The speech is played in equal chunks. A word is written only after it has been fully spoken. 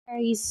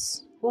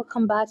Guys,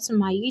 welcome back to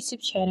my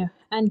YouTube channel.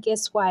 And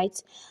guess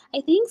what? I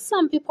think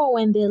some people,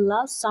 when they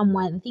love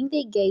someone, I think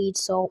they get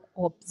so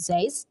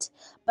obsessed.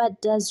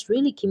 But does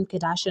really Kim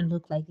Kardashian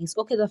look like this?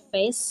 Okay, the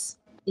face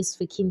is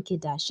for Kim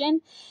Kardashian,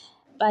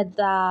 but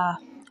the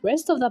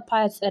rest of the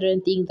parts, I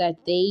don't think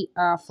that they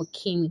are for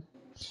Kim.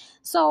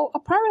 So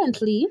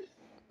apparently,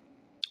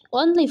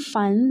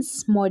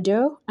 OnlyFans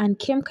model and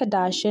Kim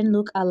Kardashian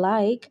look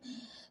alike.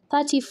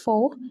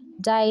 34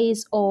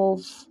 dies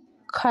of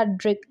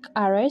cardiac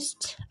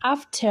arrest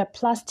after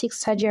plastic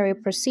surgery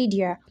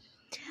procedure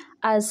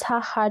as her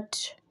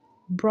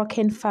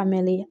heartbroken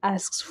family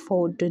asks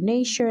for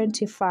donation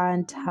to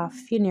fund her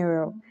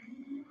funeral.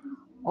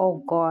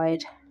 Oh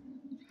God.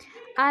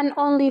 An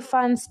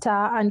OnlyFans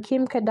star and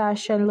Kim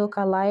Kardashian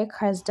lookalike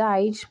has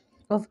died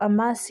of a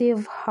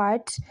massive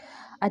heart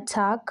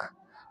attack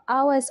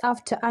hours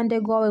after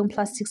undergoing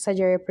plastic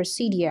surgery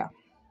procedure.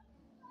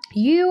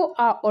 You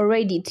are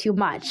already too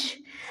much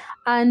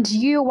and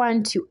you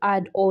want to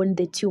add on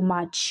the too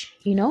much,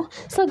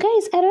 so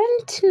guys, I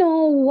don't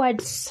know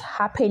what's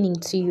happening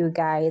to you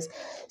guys.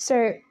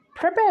 So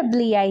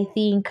probably I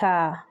think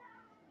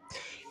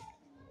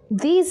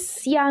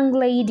this young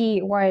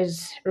lady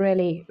was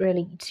really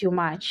too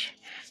much.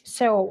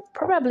 So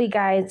probably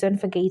guys, don't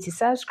forget to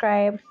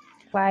subscribe,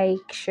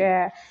 like,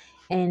 share,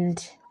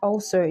 and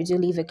also to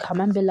leave a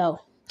comment below.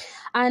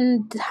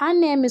 And her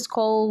name is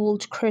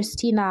called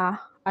Christina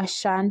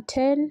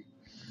Ashten,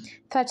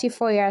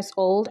 34 years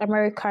old,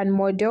 American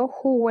model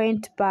who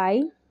went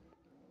by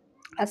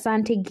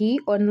Asante Gee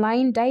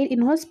online, died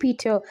in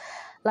hospital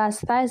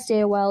last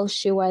Thursday while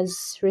she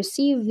was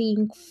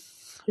recovering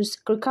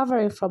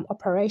from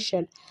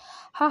operation.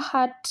 Her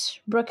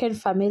heartbroken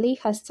family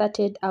has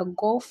started a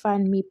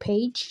GoFundMe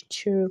page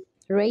to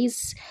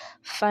raise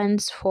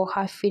funds for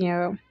her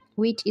funeral,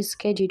 which is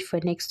scheduled for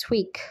next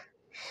week.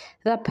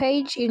 The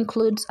page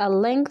includes a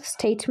lengthy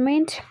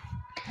statement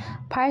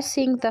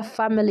passing the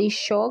family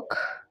shock,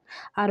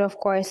 and of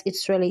course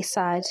it's really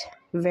sad,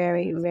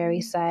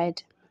 very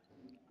sad,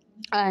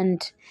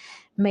 and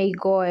may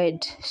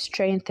God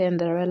strengthen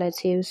the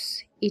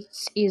relatives. It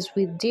is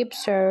with deep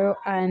sorrow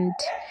and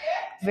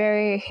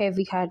very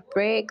heavy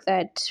heartbreak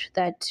that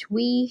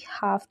we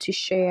have to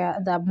share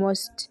the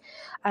most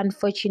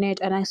unfortunate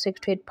and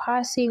unexpected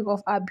passing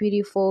of our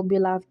beautiful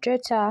beloved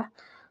daughter,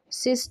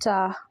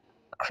 sister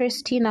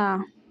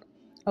Christina.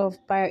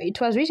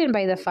 It was written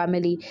by the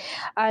family,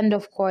 and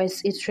of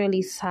course it's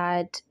really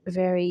sad,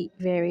 very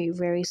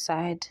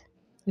sad,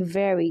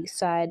 very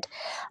sad.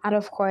 And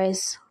of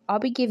course I'll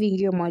be giving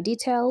you more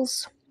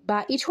details,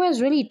 but it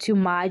was really too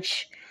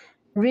much.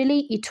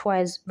 Really, it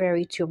was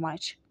very too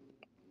much.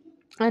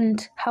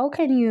 And how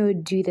can you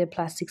do the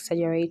plastic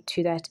surgery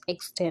to that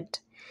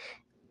extent?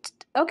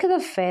 Okay,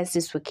 the face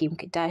is for Kim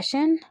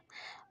Kardashian,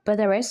 but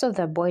the rest of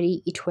the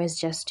body, it was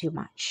just too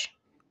much.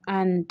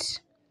 And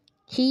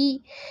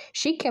she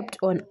kept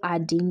on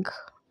adding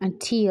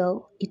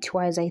until it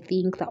was, I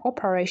think, the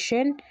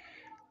operation,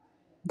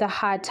 the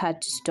heart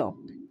had to stop.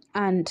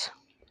 And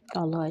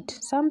oh Lord,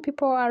 some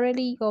people are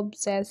really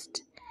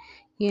obsessed,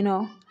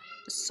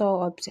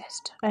 so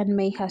obsessed. And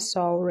may her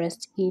soul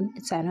rest in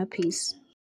eternal peace.